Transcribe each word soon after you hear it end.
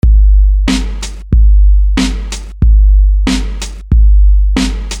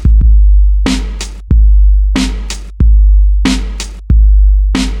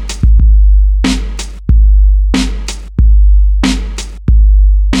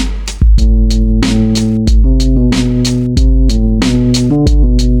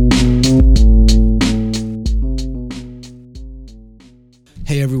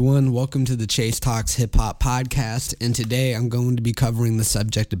welcome to the Chase Talks Hip Hop Podcast, and today I'm going to be covering the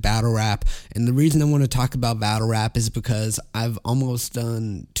subject of battle rap. And the reason I want to talk about battle rap is because I've almost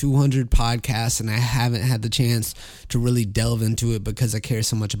done 200 podcasts and I haven't had the chance to really delve into it because I care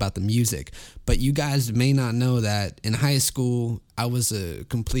so much about the music. But you guys may not know that in high school, I was a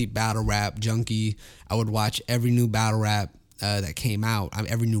complete battle rap junkie. I would watch every new battle rap that came out,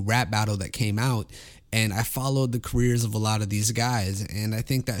 every new rap battle that came out. And I followed the careers of a lot of these guys. And I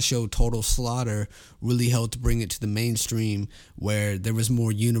think that show Total Slaughter really helped bring it to the mainstream where there was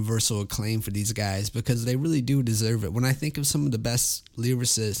more universal acclaim for these guys because they really do deserve it. When I think of some of the best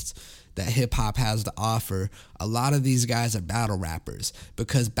lyricists that hip hop has to offer, a lot of these guys are battle rappers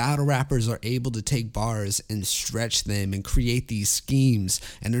because battle rappers are able to take bars and stretch them and create these schemes,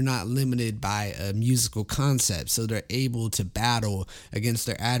 and they're not limited by a musical concept. So they're able to battle against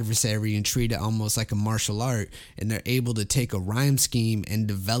their adversary and treat it almost like a martial art, and they're able to take a rhyme scheme and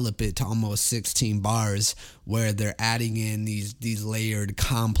develop it to almost 16 bars where they're adding in these layered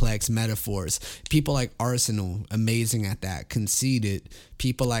complex metaphors. People like Arsenal, amazing at that. Conceited.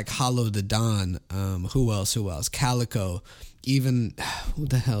 People like Hollow the Don. Who else? Calico. Even, who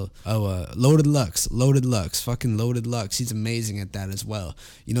the hell? Loaded Lux. Fucking Loaded Lux. He's amazing at that as well.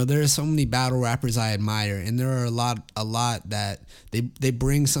 You know, there are so many battle rappers I admire, and there are a lot that they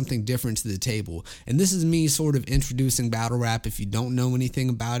bring something different to the table. And this is me sort of introducing battle rap. If you don't know anything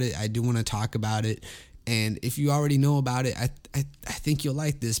about it, I do want to talk about it. And if you already know about it, I think you'll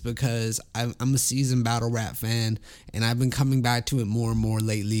like this because I'm a seasoned battle rap fan, and I've been coming back to it more and more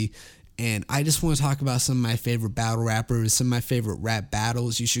lately. And I just want to talk about some of my favorite battle rappers, some of my favorite rap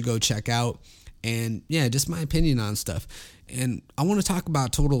battles you should go check out. And yeah, just my opinion on stuff. And I want to talk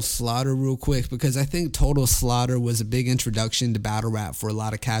about Total Slaughter real quick because I think Total Slaughter was a big introduction to battle rap for a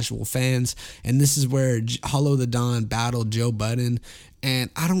lot of casual fans. And this is where Hollow the Don battled Joe Budden.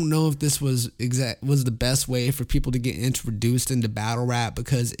 And I don't know if this was the best way for people to get introduced into battle rap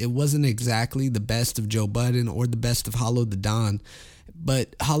because it wasn't exactly the best of Joe Budden or the best of Hollow the Don.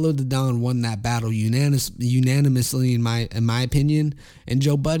 But Hollow the Don won that battle unanimously in my opinion, and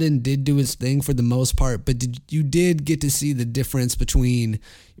Joe Budden did do his thing for the most part. But you did get to see the difference between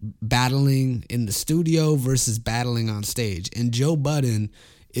battling in the studio versus battling on stage. And Joe Budden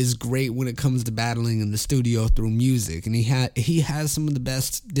is great when it comes to battling in the studio through music, and he has some of the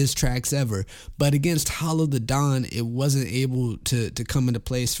best diss tracks ever. But against Hollow the Don, it wasn't able to come into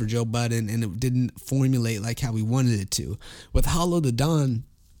place for Joe Budden, and it didn't formulate like how he wanted it to. With Hollow the Don,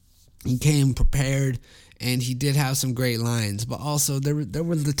 he came prepared, and he did have some great lines, but also there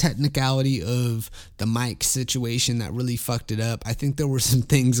was the technicality of the mic situation that really fucked it up. I think there were some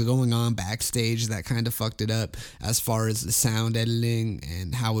things going on backstage that kind of fucked it up as far as the sound editing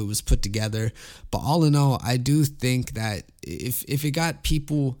and how it was put together. But all in all, I do think that if it got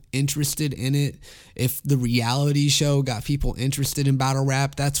people interested in it, if the reality show got people interested in battle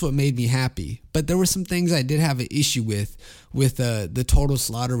rap, that's what made me happy. But there were some things I did have an issue with the Total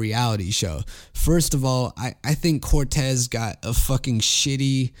Slaughter reality show. First of all, I think Cortez got a fucking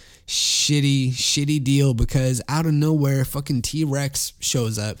shitty deal because out of nowhere, fucking T-Rex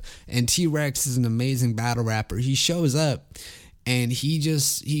shows up, and T-Rex is an amazing battle rapper. He shows up, and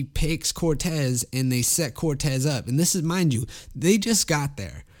he picks Cortez, and they set Cortez up. And this is, mind you, they just got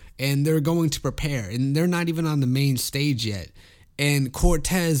there, and they're going to prepare, and they're not even on the main stage yet. And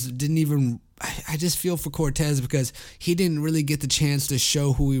Cortez didn't even... I just feel for Cortez because he didn't really get the chance to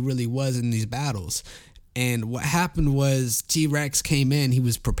show who he really was in these battles. And what happened was T-Rex came in, he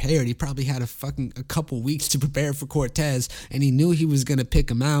was prepared. He probably had a couple weeks to prepare for Cortez, and he knew he was going to pick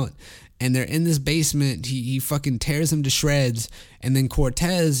him out. And they're in this basement. He fucking tears him to shreds. And then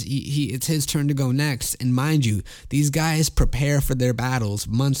Cortez, it's his turn to go next. And mind you, these guys prepare for their battles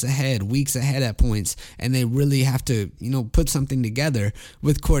months ahead, weeks ahead at points. And they really have to, put something together.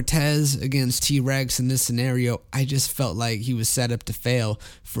 With Cortez against T-Rex in this scenario, I just felt like he was set up to fail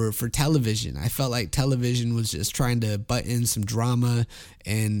for television. I felt like television was just trying to butt in some drama.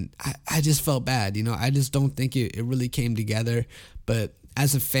 And I just felt bad. I just don't think it really came together. But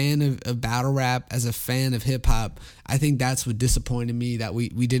as a fan of battle rap, as a fan of hip hop, I think that's what disappointed me, that we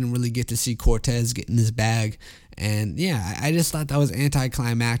didn't really get to see Cortez get in his bag. And yeah, I just thought that was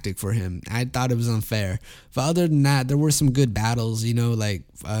anticlimactic for him. I thought it was unfair. But other than that, there were some good battles, like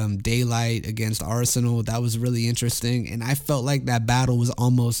Daylight against Arsenal. That was really interesting. And I felt like that battle was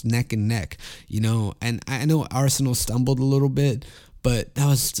almost neck and neck, and I know Arsenal stumbled a little bit, but that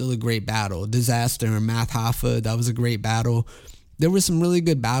was still a great battle. Disaster and Math Hoffa, that was a great battle. There were some really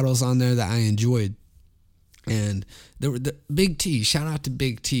good battles on there that I enjoyed. And there were Big T, shout out to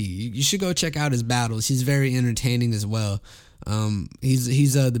Big T. You should go check out his battles. He's very entertaining as well.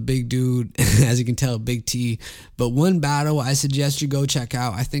 He's the big dude, as you can tell, Big T. But one battle I suggest you go check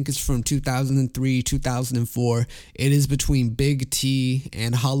out. I think it's from 2003, 2004. It is between Big T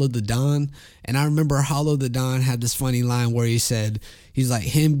and Hollow the Don. And I remember Hollow the Don had this funny line where he's like,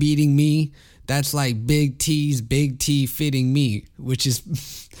 him beating me, that's like Big T fitting me, which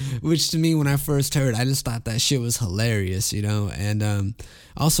to me, when I first heard, I just thought that shit was hilarious, And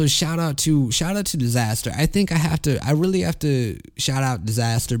also shout out to Disaster. I really have to shout out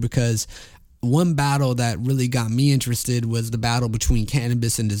Disaster, because one battle that really got me interested was the battle between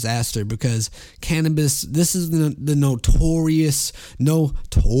Cannabis and Disaster, because Cannabis, this is the notorious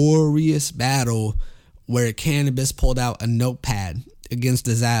battle where Cannabis pulled out a notepad against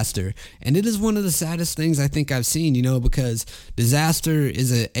Disaster. And it is one of the saddest things I think I've seen, because Disaster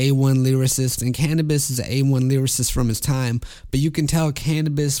is an A1 lyricist and Cannabis is an A1 lyricist from his time, but you can tell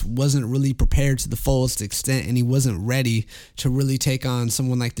Cannabis wasn't really prepared to the fullest extent, and he wasn't ready to really take on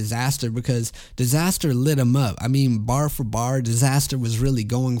someone like Disaster, because Disaster lit him up. I mean, bar for bar, Disaster was really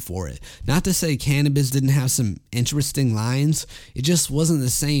going for it. Not to say Cannabis didn't have some interesting lines, it just wasn't the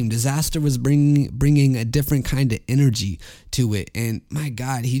same. Disaster was bringing a different kind of energy to it, and my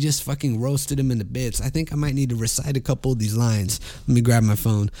God, he just fucking roasted him into bits. I think I might need to recite a couple of these lines. Let me grab my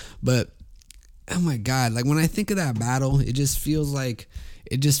phone. But oh my God, like when I think of that battle, it just feels like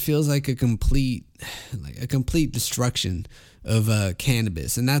a complete destruction of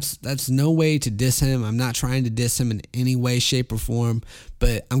Cannabis. And that's no way to diss him. I'm not trying to diss him in any way, shape, or form,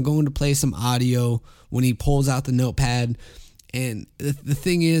 but I'm going to play some audio when he pulls out the notepad. And the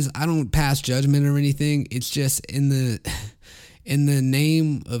thing is, I don't pass judgment or anything. It's just in the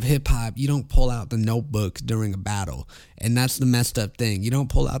name of hip hop, you don't pull out the notebook during a battle. And that's the messed up thing. You don't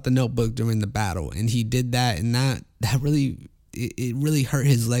pull out the notebook during the battle. And he did that, and that really, it really hurt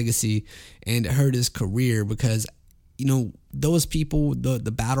his legacy and it hurt his career, because, those people, the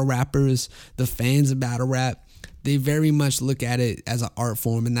battle rappers, the fans of battle rap, they very much look at it as an art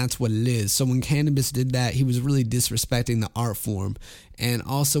form, and that's what it is. So when Cannabis did that, he was really disrespecting the art form. And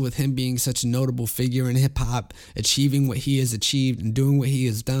also with him being such a notable figure in hip-hop, achieving what he has achieved and doing what he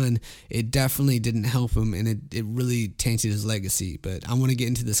has done, it definitely didn't help him, and it really tainted his legacy. But I want to get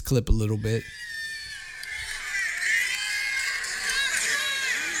into this clip a little bit.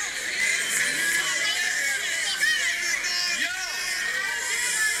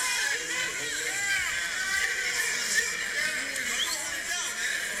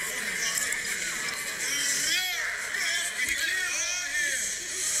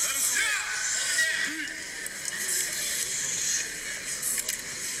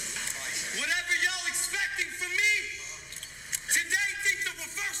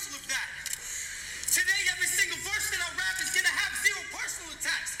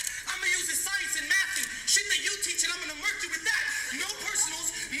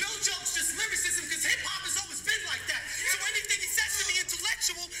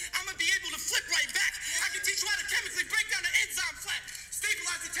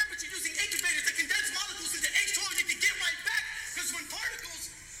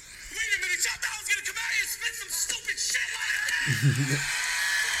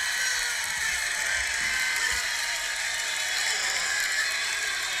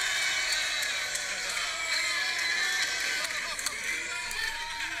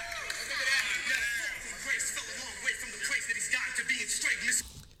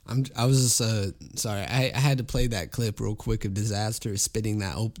 I was just sorry. I had to play that clip real quick of Disaster spitting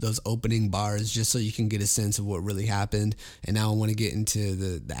those opening bars just so you can get a sense of what really happened. And now I want to get into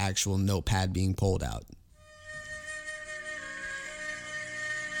the actual notepad being pulled out.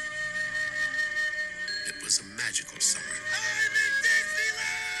 It was a magical summer.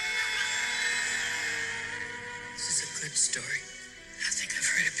 This is a good story. I think I've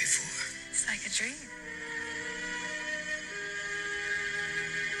heard it before. It's like a dream.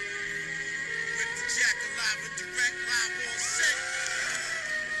 Jack alive and direct live on set.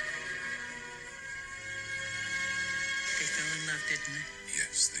 They fell in love, didn't they?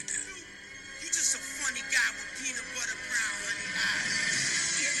 Yes, they did. You just a funny guy with peanut butter brown honey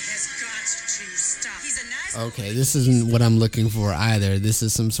eyes. It has got to stop. He's a nice Okay, this isn't what I'm looking for either. This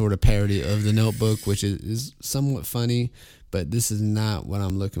is some sort of parody of The Notebook, which is somewhat funny, but this is not what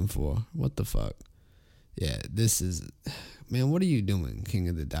I'm looking for. What the fuck? Yeah, this is... Man, what are you doing, King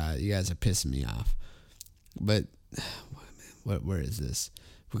of the Dot? You guys are pissing me off. But, where is this?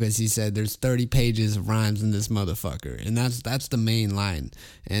 Because he said there's 30 pages of rhymes in this motherfucker. And that's the main line.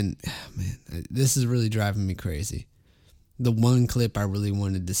 And, man, this is really driving me crazy. the one clip I really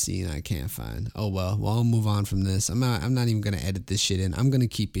wanted to see and I can't find. Oh well, I'll move on from this. I'm not even gonna edit this shit in. I'm gonna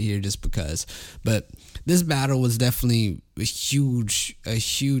keep it here just because. But this battle was definitely a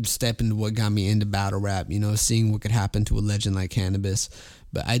huge step into what got me into battle rap. You know, seeing what could happen to a legend like Cannabis.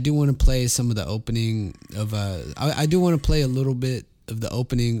 But I do want to play some of the opening of I do want to play a little bit of the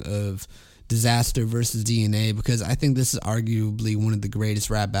opening of Disaster versus DNA, because I think this is arguably one of the greatest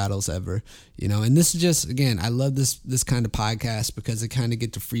rap battles ever, you know. And this is just, again, I love this kind of podcast because I kind of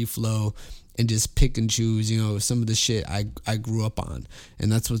get to free flow and just pick and choose, you know, some of the shit I grew up on, and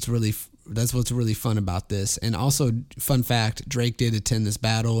that's what's really fun about this. And also, fun fact, Drake did attend this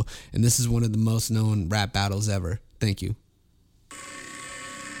battle, and this is one of the most known rap battles ever. Thank you.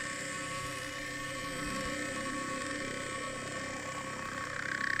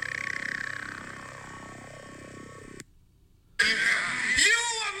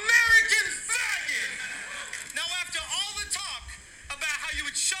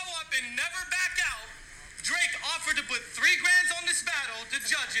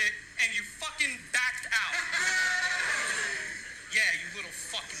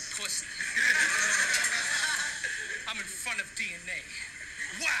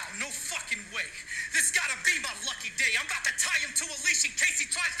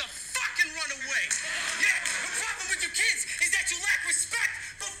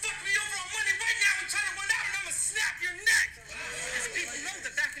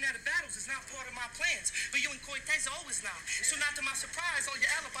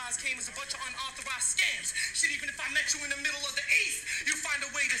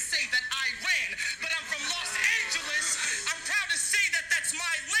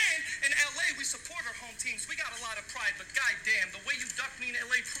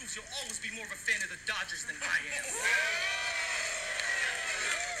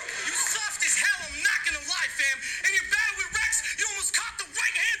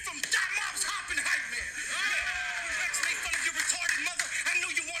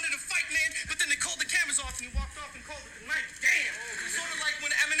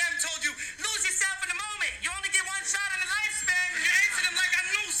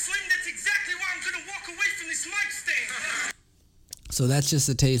 So that's just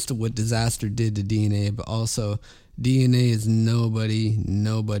a taste of what Disaster did to DNA, but also DNA is nobody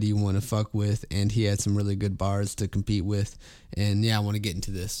you want to fuck with, and he had some really good bars to compete with. And yeah, I want to get into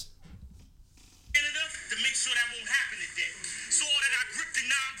this. Canada to make sure that won't happen today. So all that I grip the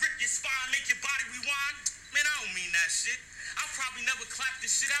non-grip your spine, make your body rewind. Man, I don't mean that shit. I'll probably never clap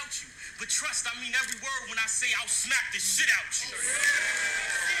this shit out you. But trust, I mean every word when I say I'll smack this shit out you.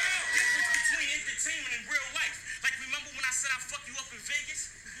 Difference between entertainment and real life. Like, remember when I said I'll fuck you up in Vegas?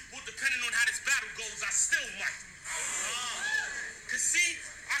 Well, depending on how this battle goes, I still might. Cause see,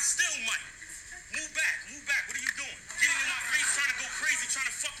 I still might. Move back. What are you doing? Getting in my face, trying to go crazy, trying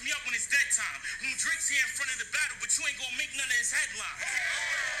to fuck me up when it's dead time. When Drake's here in front of the battle, but you ain't gonna make none of his headlines.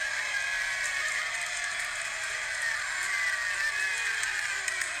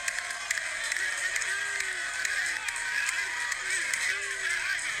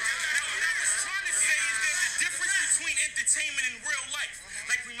 Entertainment in real life.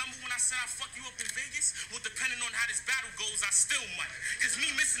 Like, remember when I said I'll fuck you up in Vegas? Well, depending on how this battle goes, I still might. Cause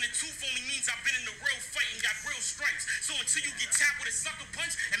me missing a tooth only means I've been in the real fight and got real stripes. So until you get tapped with a sucker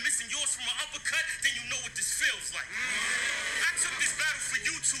punch and missing yours from an uppercut, then you know what this feels like. I took this battle for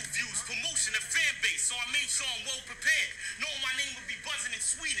YouTube views, promotion, a fan base, so I made sure I'm well prepared. Knowing my name would be buzzing in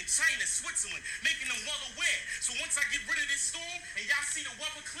Sweden, China, Switzerland, making them well aware. So once I get rid of this storm and y'all see the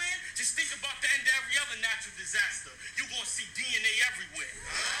weather clear, just think about the end of every other natural disaster. You gonna see DNA everywhere.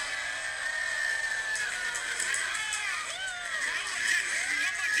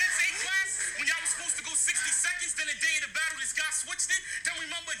 Remember against A-Class when y'all was supposed to go 60 seconds, then the day of the battle this guy switched it? Then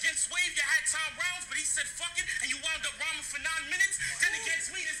remember against Wave you had time rounds, but he said fuck it, and you wound up rhyming for 9 minutes? Then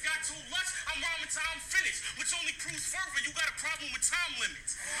against me this guy told Lutz I'm rhyming till I'm finished, which only proves further you got a problem with time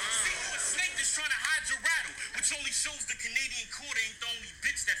limits. See, you a snake that's trying to hide your rattle, which only shows the Canadian court ain't the only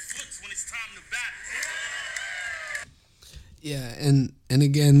bitch that flips when it's time to battle. Yeah, and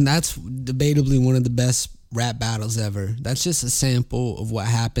again, that's debatably one of the best rap battles ever. That's just a sample of what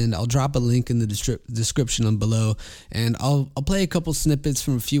happened. I'll drop a link in the description below, and I'll play a couple snippets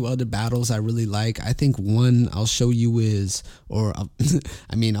from a few other battles I really like. I think one I'll show you is, or I'll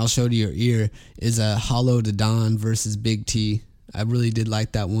show to your ear, is a Hollow Da Don versus Big T. I really did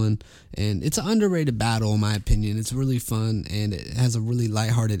like that one, and it's an underrated battle in my opinion. It's really fun, and it has a really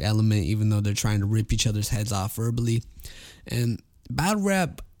lighthearted element, even though they're trying to rip each other's heads off verbally. And battle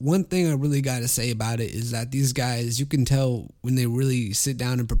rap, one thing I really got to say about it is that these guys, you can tell when they really sit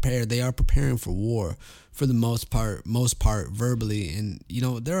down and prepare, they are preparing for war for the most part verbally. And you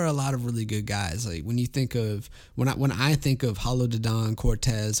know, there are a lot of really good guys. Like when you think of when I think of Hollow Da Don,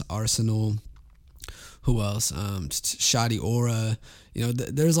 Cortez, Arsenal, who else? Shotty Aura. You know,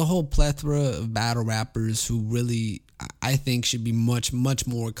 there's a whole plethora of battle rappers who really, I think, should be much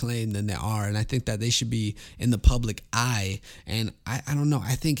more acclaimed than they are. And I think that they should be in the public eye. And I don't know.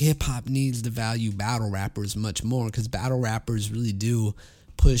 I think hip hop needs to value battle rappers much more, because battle rappers really do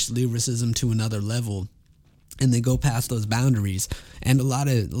push lyricism to another level, and they go past those boundaries. And a lot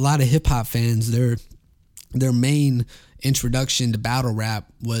of hip hop fans, their main introduction to battle rap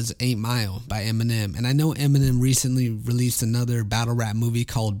was 8 Mile by Eminem. And I know Eminem recently released another battle rap movie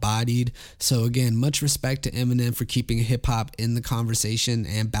called Bodied. So again, much respect to Eminem for keeping hip hop in the conversation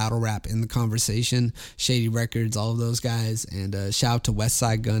and battle rap in the conversation. Shady Records, all of those guys. And shout out to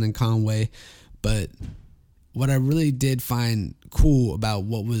Westside Gun and Conway. But what I really did find cool about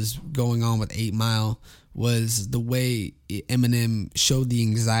what was going on with 8 Mile was the way Eminem showed the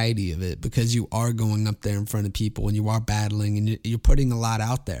anxiety of it, because you are going up there in front of people and you are battling and you're putting a lot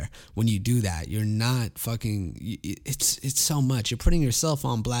out there. When you do that, you're not fucking, it's so much. You're putting yourself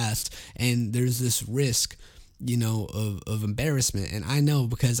on blast, and there's this risk, you know, of embarrassment. And I know,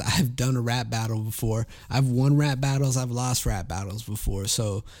 because I've done a rap battle before. I've won rap battles, I've lost rap battles before.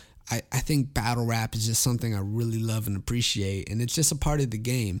 So I think battle rap is just something I really love and appreciate, and it's just a part of the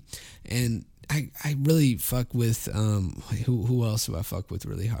game. And I really fuck with who else do I fuck with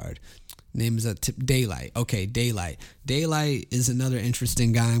really hard? Name is Daylight. Okay, Daylight. Daylight is another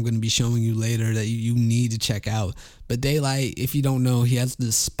interesting guy I'm going to be showing you later that you need to check out. But Daylight, if you don't know, he has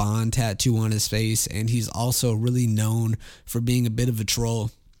this Spawn tattoo on his face, and he's also really known for being a bit of a troll.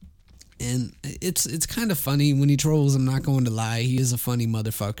 And it's kind of funny when he trolls. I'm not going to lie. He is a funny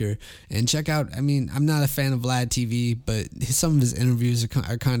motherfucker. And check out, I mean, I'm not a fan of Vlad TV, but some of his interviews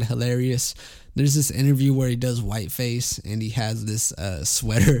are kind of hilarious. There's this interview where he does whiteface, and he has this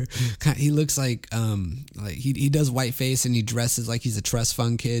sweater. He looks like he does whiteface, and he dresses like he's a trust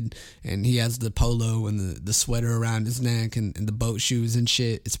fund kid, and he has the polo and the sweater around his neck and the boat shoes and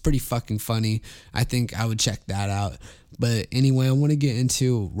shit. It's pretty fucking funny. I think I would check that out. But anyway, I want to get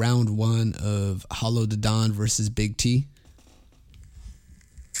into round 1 of Hollow Da Don versus Big T.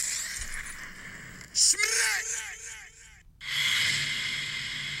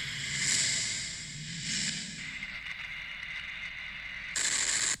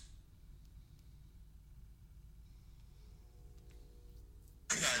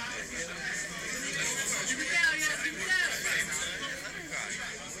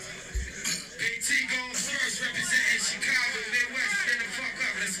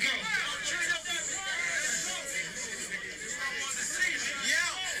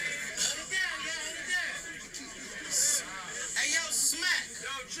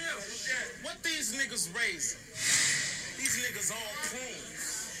 What these niggas raising? These niggas all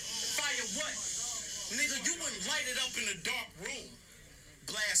prunes. Fire what? Nigga, you wouldn't light it up in a dark room.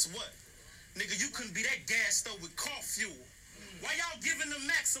 Blast what? Nigga, you couldn't be that gassed up with car fuel. Why y'all giving them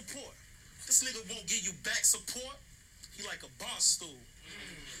max support? This nigga won't give you back support. He like a bar stool.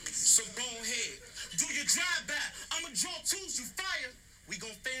 So bonehead, do your drive back. I'ma draw twos, you fire. We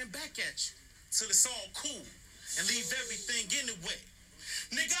gon' fan back at you till it's all cool and leave everything in the way.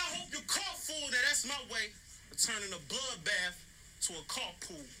 Nigga, I hope your car full, that's my way of turning a bloodbath to a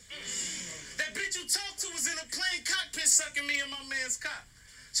carpool. That bitch you talk to was in a plane cockpit sucking me in my man's cock.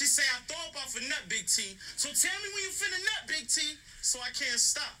 She say I throw up off a nut, Big T. So tell me when you finna nut, Big T, so I can't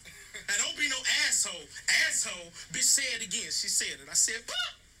stop. And don't be no asshole. Asshole, bitch, say it again. She said it. I said,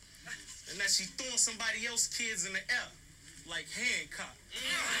 pop. And now she throwing somebody else's kids in the air like Hancock.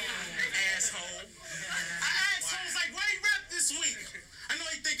 Asshole. I asked hoes like, why you rap this week? I know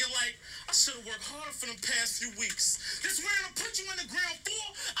he thinking like, I should have worked harder for them past few weeks. This round I'll put you in the ground floor,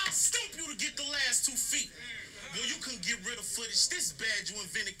 I'll stump you to get the last 2 feet. Well, you couldn't get rid of footage this bad, you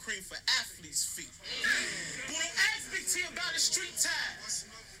invented cream for athletes' feet. But don't ask Big T about his street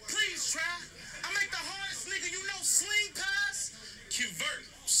ties. Please try. I make the hardest nigga you know sling pies. Convert,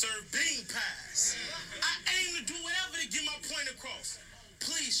 serve bean pies. I aim to do whatever to get my point across.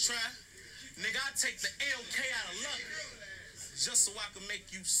 Please try. Nigga, I take the LK out of luck just so I can make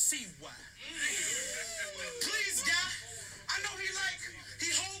you see why. Please, guy. I know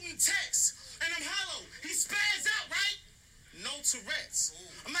he holding text, and I'm hollow. He spaz out, right? No Tourette's.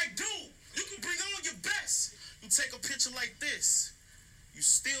 I'm like, dude, you can bring on your best. You take a picture like this, you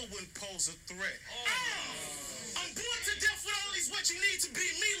still wouldn't pose a threat. I'm bored to death with all these what you need to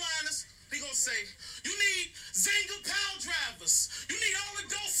beat me liners. He gonna say, you need Zynga power drivers. You need all the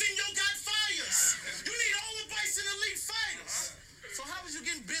Dolphinio got fires. You need all the Bison elite fighters. So how was you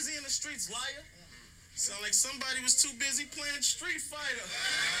getting busy in the streets, liar? Sound like somebody was too busy playing Street Fighter.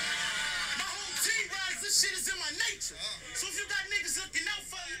 My whole team rides, this shit is in my nature. So if you got niggas looking out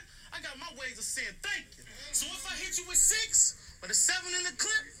for me, I got my ways of saying thank you. So if I hit you with 6, but a 7 in the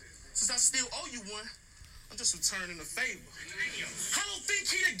clip, since I still owe you one, I'm just returning the favor. I don't think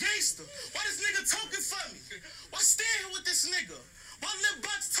he a gangster. Why this nigga talking for me? Why stand here with this nigga? Why let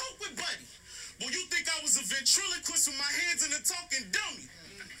Bucks talk with Buddy? Well, you think I was a ventriloquist with my hands in the talking dummy?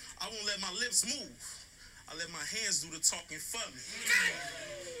 I won't let my lips move. I let my hands do the talking for me.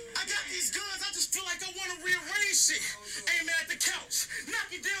 I got these guns, I just feel like I want to rearrange shit. Aim at the couch,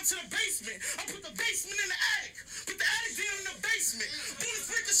 knock it down to the basement. I put the basement in the attic, put the attic down in the basement. Bullets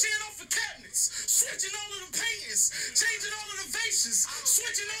ricocheting off the cabinets, switching all of the paintings, changing all of the vases,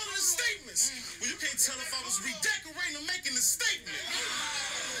 switching all of the statements. Well, you can't tell if I was redecorating or making a statement.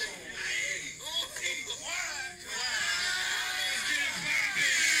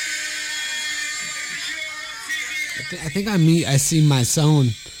 I think I see my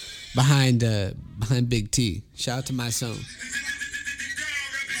son behind Big T. Shout out to my son.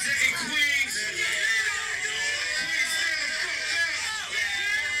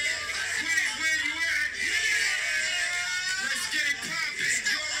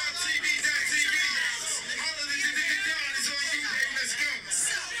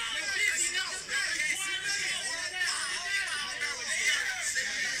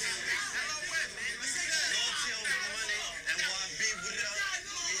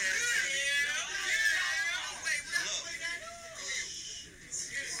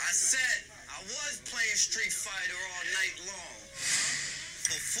 Street Fighter all night long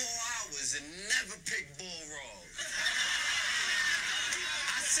for 4 hours and never picked bull raw.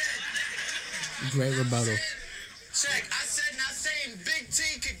 I said, great rebuttal. I said, not saying Big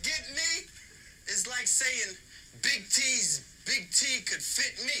T could get me is like saying Big T could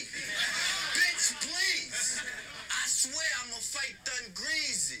fit me. Bitch, please. I swear I'ma fight Dun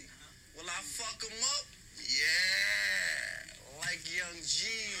Greasy. Will I fuck him up? Yeah, like Young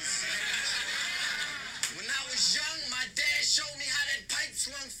G's. When I was young, my dad showed me how that pipe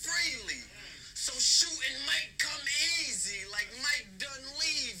slung freely. So shooting might come easy, like Mike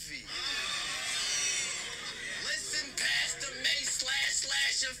Dunleavy. Listen, Pastor May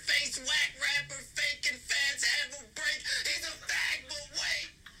slash your face, whack rapper, faking fans, have a break. He's a fag, but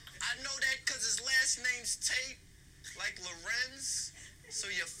wait. I know that cause his last name's Tate, like Lorenz.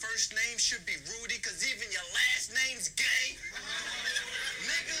 So your first name should be Rudy, cause even your last name's gay.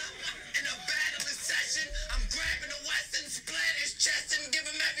 Nigga, in a battling session, I'm grabbing a Weston, splat his chest, and give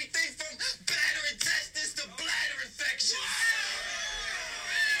him everything from bladder intestines to bladder infections.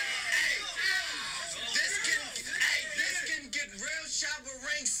 Hey, this can get real Shabba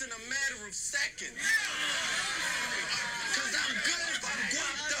Ranks in a matter of seconds. Cause I'm good if I'm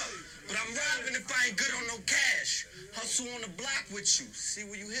guapped up, but I'm robbing if I ain't good on no cash. Hustle on the block with you, see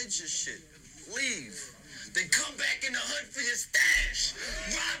where you hid your shit. Leave. Then come back in the hood for your stash.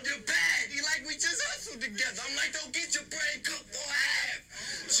 Rob your bag. You like we just hustled together. I'm like, don't get your brain cooked for half.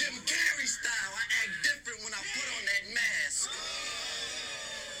 Jim Carrey style. I act different when I put on that mask.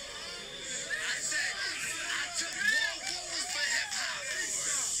 I said, I took war wounds for hip hop.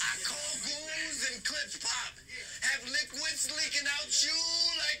 I call goons and clips pop. Have liquids leaking out you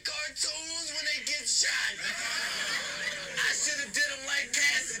like cartoons when they get shot. I should have did them like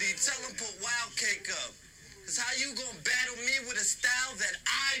Cassidy. Tell them put Wild Cake up. Cause how you gonna battle me with a style that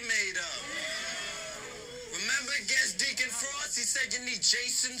I made up? Remember against Deacon Frost, he said you need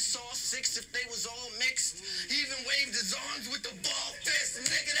Jason, Saw 6 if they was all mixed. He even waved his arms with the ball fist.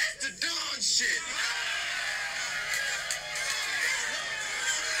 Nigga, that's the Dawn shit.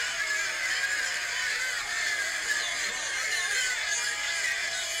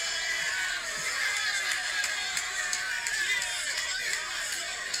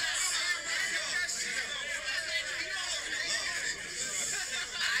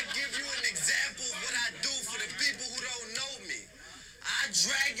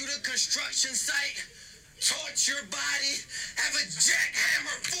 Drag you to construction site, torch your body, have a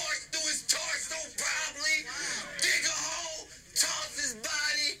jackhammer forced through his torso probably, dig a hole, toss his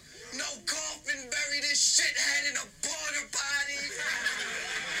body, no coffin, bury this shithead in a porta potty.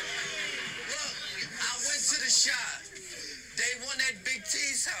 Look, I went to the shop. Day one at Big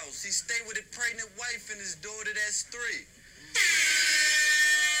T's house. He stayed with a pregnant wife and his daughter that's 3.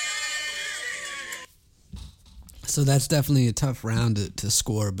 So that's definitely a tough round to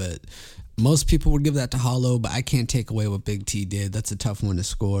score, but Most people would give that to Hollow, but I can't take away what Big T did. That's a tough one to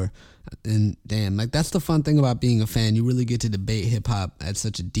score. And damn, like that's the fun thing about being a fan. You really get to debate hip hop at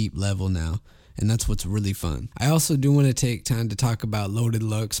such a deep level now. And that's what's really fun. I also do want to take time to talk about Loaded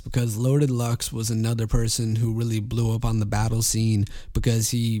Lux, because Loaded Lux was another person who really blew up on the battle scene because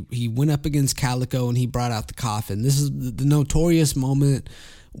he went up against Calico and he brought out the coffin. This is the notorious moment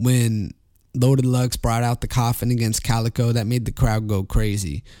when Loaded Lux brought out the coffin against Calico that made the crowd go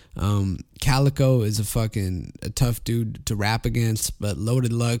crazy. Calico is a tough dude to rap against, but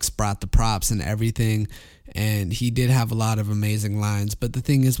Loaded Lux brought the props and everything, and he did have a lot of amazing lines. But the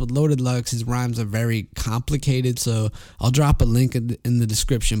thing is, with Loaded Lux, his rhymes are very complicated, so I'll drop a link in the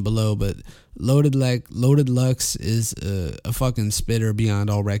description below. But Loaded Lux is a fucking spitter beyond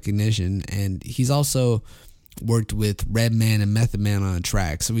all recognition, and he's also worked with Redman and Method Man on a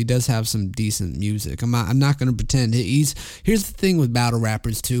track, so he does have some decent music. I'm not gonna pretend. Here's the thing with battle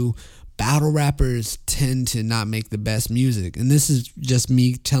rappers too. Battle rappers tend to not make the best music, and this is just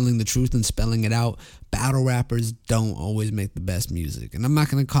me telling the truth and spelling it out. Battle rappers don't always make the best music, and I'm not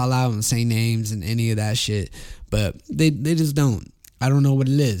gonna call out and say names and any of that shit, but they just don't. I don't know what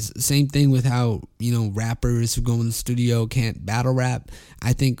it is. Same thing with how, rappers who go in the studio can't battle rap.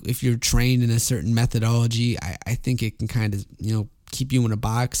 I think if you're trained in a certain methodology, I think it can kind of, keep you in a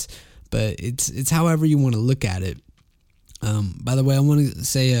box. But it's however you want to look at it. By the way, I want to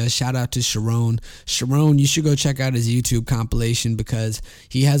say a shout out to Sharon. Sharon, you should go check out his YouTube compilation because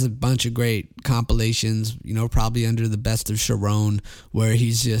he has a bunch of great compilations, probably under the Best of Sharon, where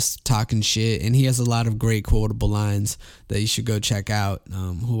he's just talking shit, and he has a lot of great quotable lines that you should go check out.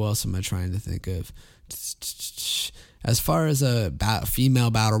 Who else am I trying to think of? As far as female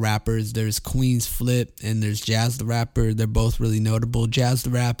battle rappers, there's Queen's Flip and there's Jazz the Rapper. They're both really notable. Jazz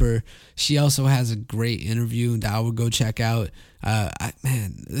the Rapper, she also has a great interview that I would go check out.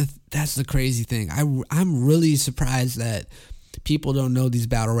 That's the crazy thing. I'm really surprised that people don't know these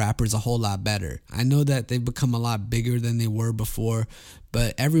battle rappers a whole lot better. I know that they've become a lot bigger than they were before,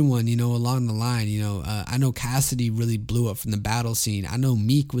 but everyone, along the line, I know Cassidy really blew up from the battle scene. I know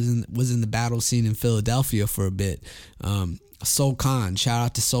Meek was in the battle scene in Philadelphia for a bit. Soul Khan, shout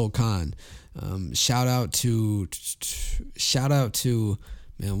out to Soul Khan. Shout out to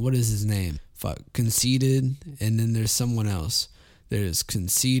man, what is his name? Conceited, and then there's someone else. There's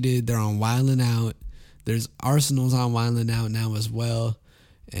Conceited. They're on Wildin' Out. There's Arsenal's on Wildin' Out now as well,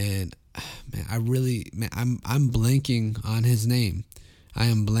 and I'm blanking on his name. I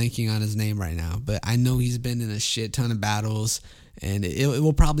am blanking on his name right now, but I know he's been in a shit ton of battles, and it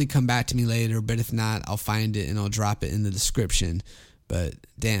will probably come back to me later, but if not, I'll find it and I'll drop it in the description. But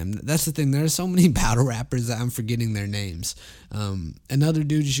damn, that's the thing. There are so many battle rappers that I'm forgetting their names. Another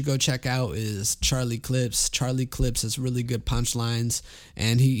dude you should go check out is Charlie Clips. Charlie Clips has really good punchlines,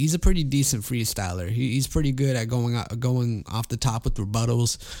 and he's a pretty decent freestyler. He's pretty good at going off the top with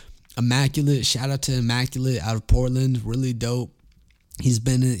rebuttals. Immaculate, shout out to Immaculate out of Portland, really dope. He's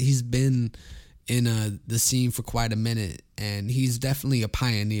been in the scene for quite a minute, and he's definitely a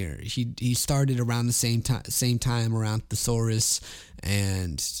pioneer. He started around the same time around Thesaurus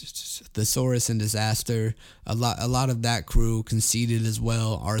and Disaster. A lot of that crew, Conceited as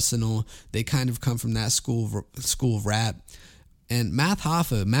well, Arsenal. They kind of come from that school of rap. And Math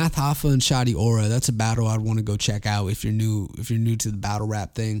Hoffa and Shadi Aura. That's a battle I'd want to go check out if you're new to the battle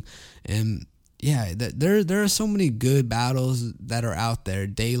rap thing. And yeah, there are so many good battles that are out there.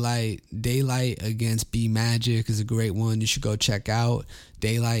 Daylight against B Magic is a great one. You should go check out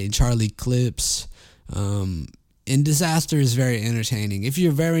Daylight and Charlie Clips. And Disaster is very entertaining. If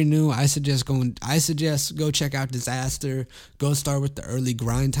you're very new, I suggest go check out Disaster. Go start with the early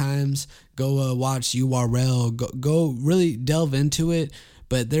grind times. Go watch URL. Go really delve into it.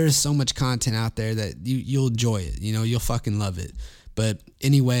 But there's so much content out there that you'll enjoy it. You'll fucking love it. But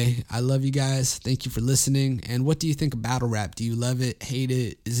anyway, I love you guys. Thank you for listening. And what do you think of battle rap? Do you love it? Hate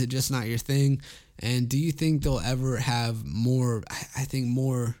it? Is it just not your thing? And do you think they'll ever have more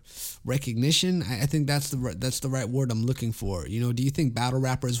recognition? I think that's the right word I'm looking for. Do you think battle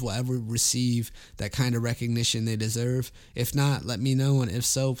rappers will ever receive that kind of recognition they deserve? If not, let me know. And if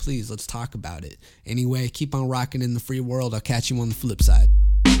so, please, let's talk about it. Anyway, keep on rocking in the free world. I'll catch you on the flip side.